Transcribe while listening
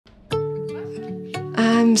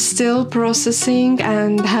I'm still processing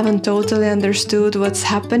and haven't totally understood what's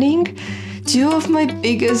happening. 2 of my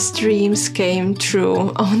biggest dreams came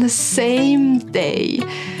true on the same day.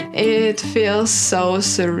 It feels so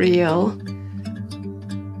surreal.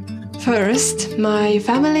 First, my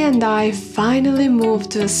family and I finally moved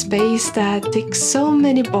to a space that ticks so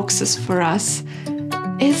many boxes for us.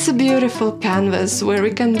 It's a beautiful canvas where we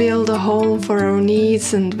can build a home for our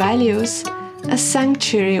needs and values, a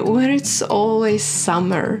sanctuary where it's always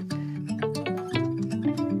summer.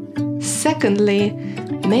 Secondly,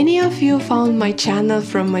 many of you found my channel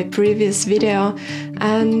from my previous video,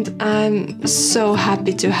 and I'm so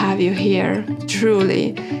happy to have you here,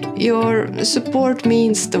 truly. Your support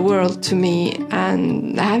means the world to me,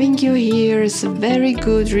 and having you here is a very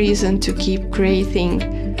good reason to keep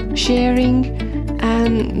creating, sharing,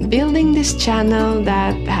 and building this channel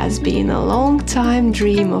that has been a long time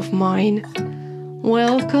dream of mine.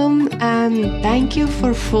 Welcome and thank you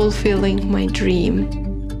for fulfilling my dream.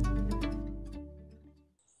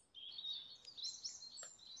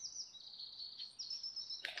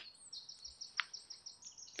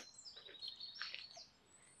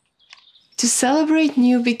 To celebrate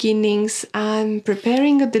new beginnings, I'm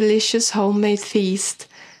preparing a delicious homemade feast.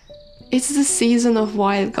 It's the season of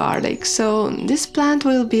wild garlic, so this plant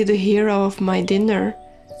will be the hero of my dinner.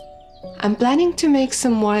 I'm planning to make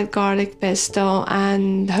some wild garlic pesto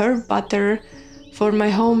and herb butter for my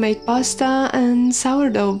homemade pasta and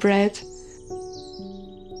sourdough bread.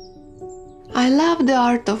 I love the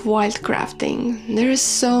art of wildcrafting. There is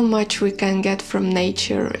so much we can get from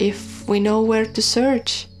nature if we know where to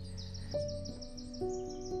search.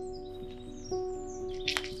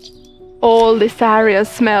 All this area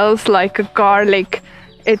smells like a garlic.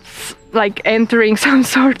 It's like entering some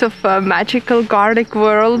sort of a magical garlic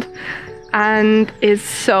world, and it's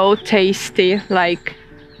so tasty, like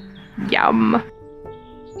yum.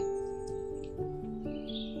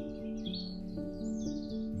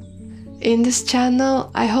 In this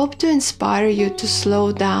channel, I hope to inspire you to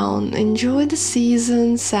slow down, enjoy the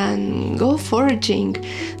seasons and go foraging,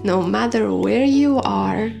 no matter where you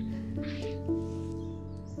are.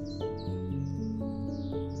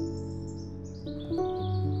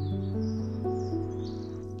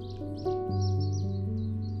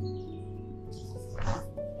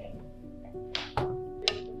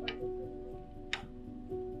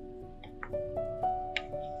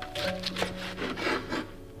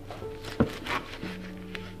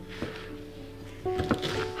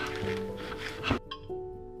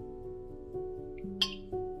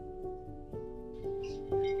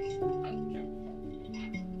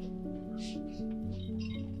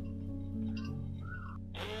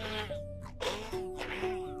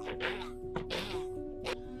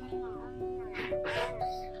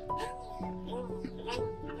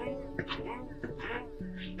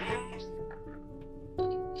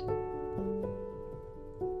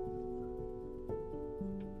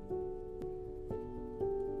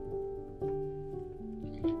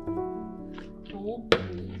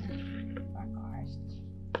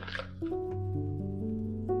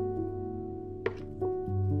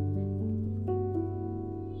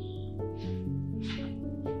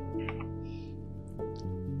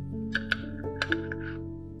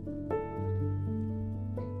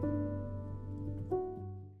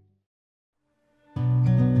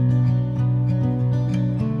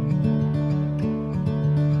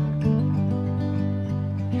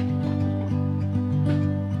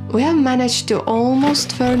 We have managed to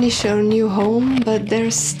almost furnish our new home, but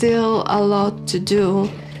there's still a lot to do.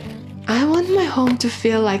 I want my home to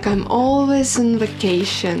feel like I'm always on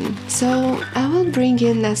vacation, so I will bring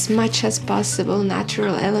in as much as possible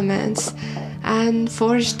natural elements and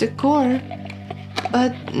forge decor.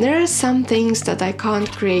 But there are some things that I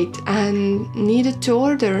can't create and needed to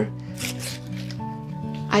order.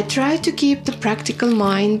 I try to keep the practical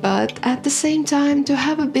mind, but at the same time to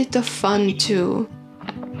have a bit of fun too.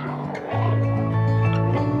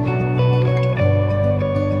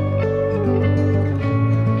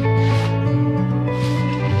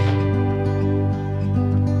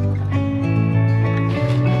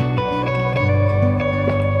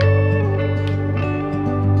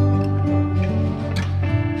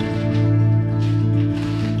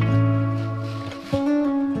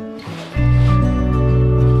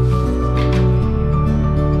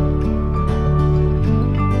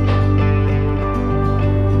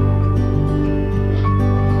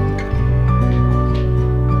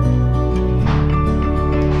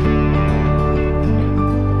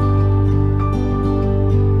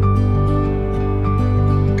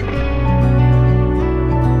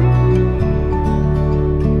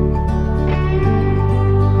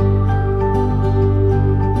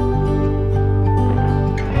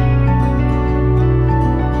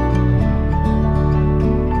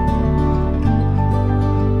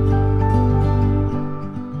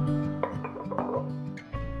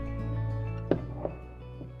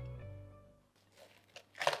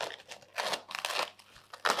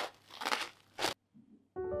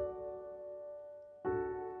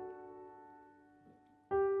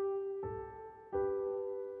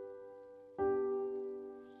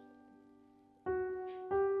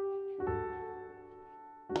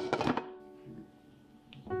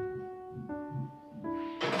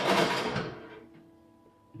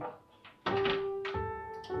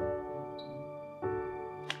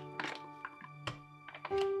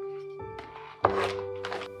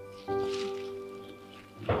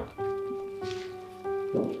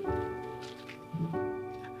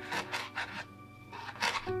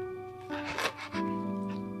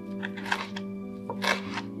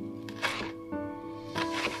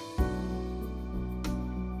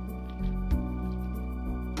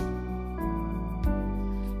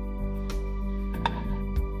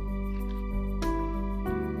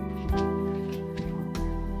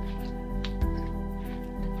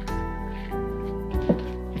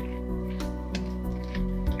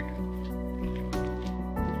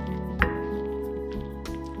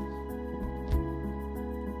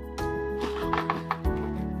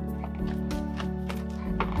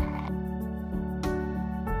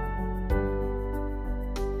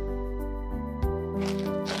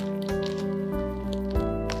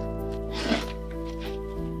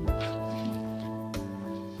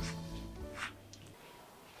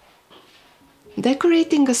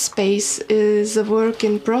 Decorating a space is a work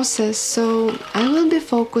in process, so I will be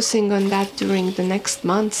focusing on that during the next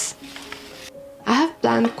months. I have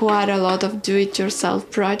planned quite a lot of do-it-yourself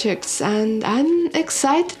projects, and I'm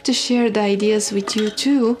excited to share the ideas with you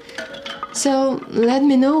too. So let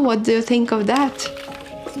me know, what do you think of that?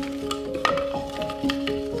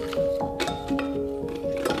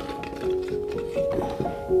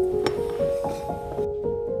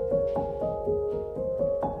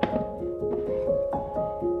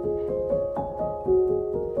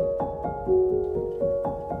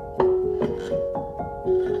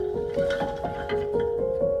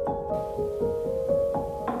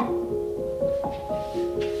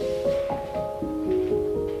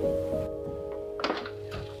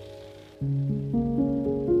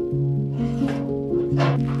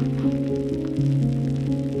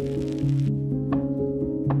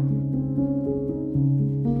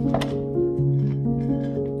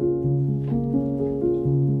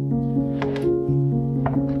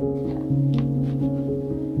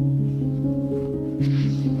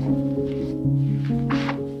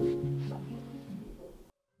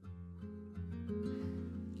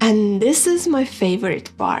 And this is my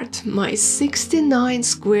favorite part, my 69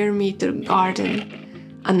 square meter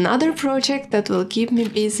garden. Another project that will keep me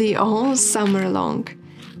busy all summer long.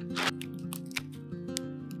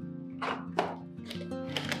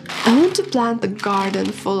 I want to plant a garden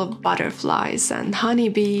full of butterflies and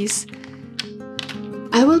honeybees.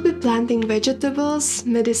 I will be planting vegetables,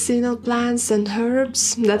 medicinal plants and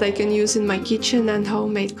herbs that I can use in my kitchen and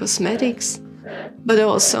homemade cosmetics. But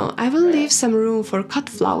also, I will leave some room for cut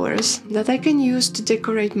flowers that I can use to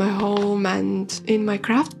decorate my home and in my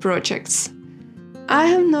craft projects. I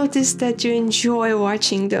have noticed that you enjoy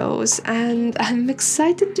watching those, and I'm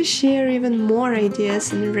excited to share even more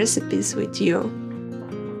ideas and recipes with you.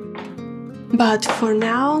 But for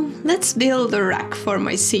now, let's build a rack for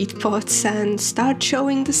my seed pots and start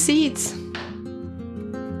showing the seeds.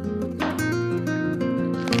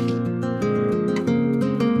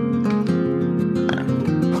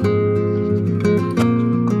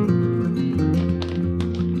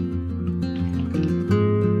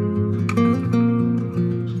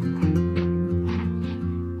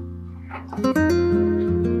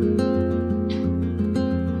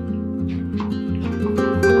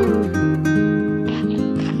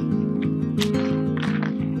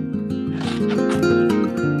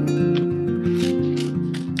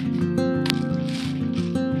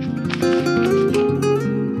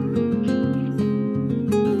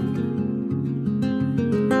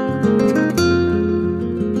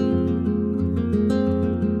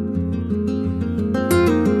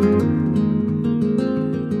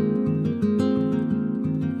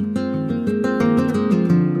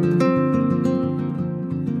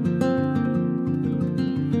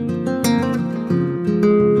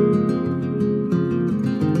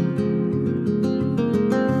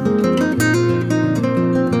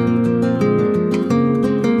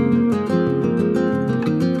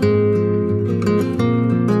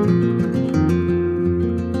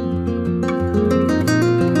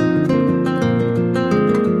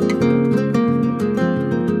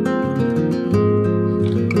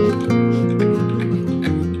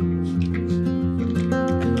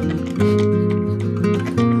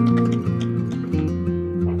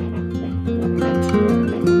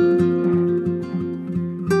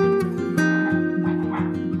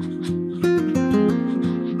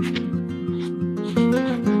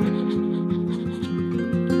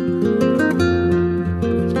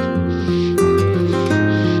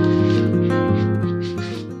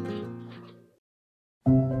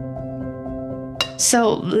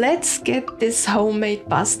 So let's get this homemade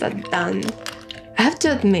pasta done. I have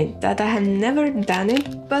to admit that I have never done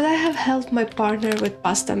it, but I have helped my partner with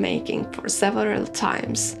pasta making for several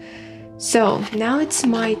times. So now it's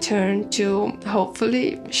my turn to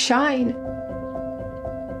hopefully shine.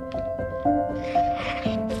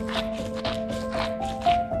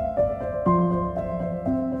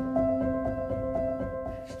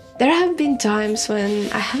 There have been times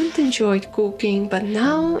when I haven't enjoyed cooking, but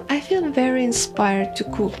now I feel very inspired to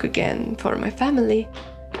cook again for my family.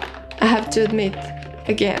 I have to admit,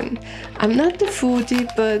 again, I'm not a foodie,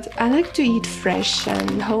 but I like to eat fresh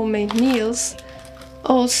and homemade meals.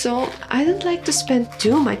 Also, I don't like to spend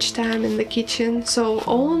too much time in the kitchen, so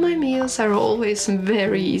all my meals are always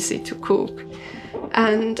very easy to cook.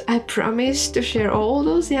 And I promise to share all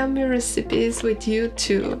those yummy recipes with you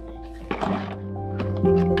too.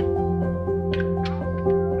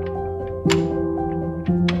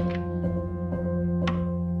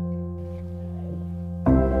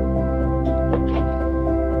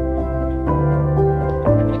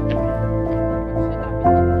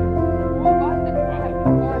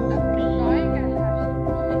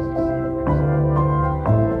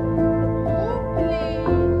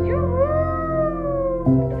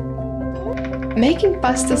 Making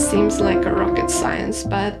pasta seems like a rocket science,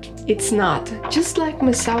 but it's not. Just like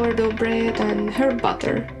my sourdough bread and herb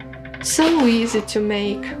butter. So easy to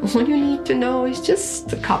make. All you need to know is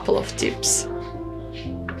just a couple of tips.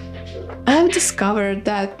 I've discovered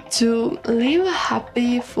that to live a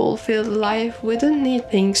happy, fulfilled life, we don't need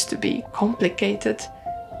things to be complicated.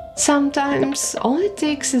 Sometimes all it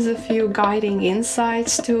takes is a few guiding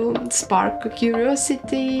insights to spark a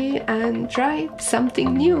curiosity and try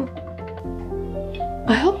something new.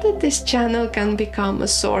 I hope that this channel can become a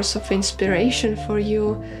source of inspiration for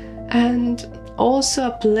you and also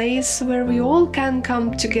a place where we all can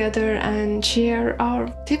come together and share our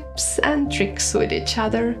tips and tricks with each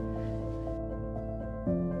other.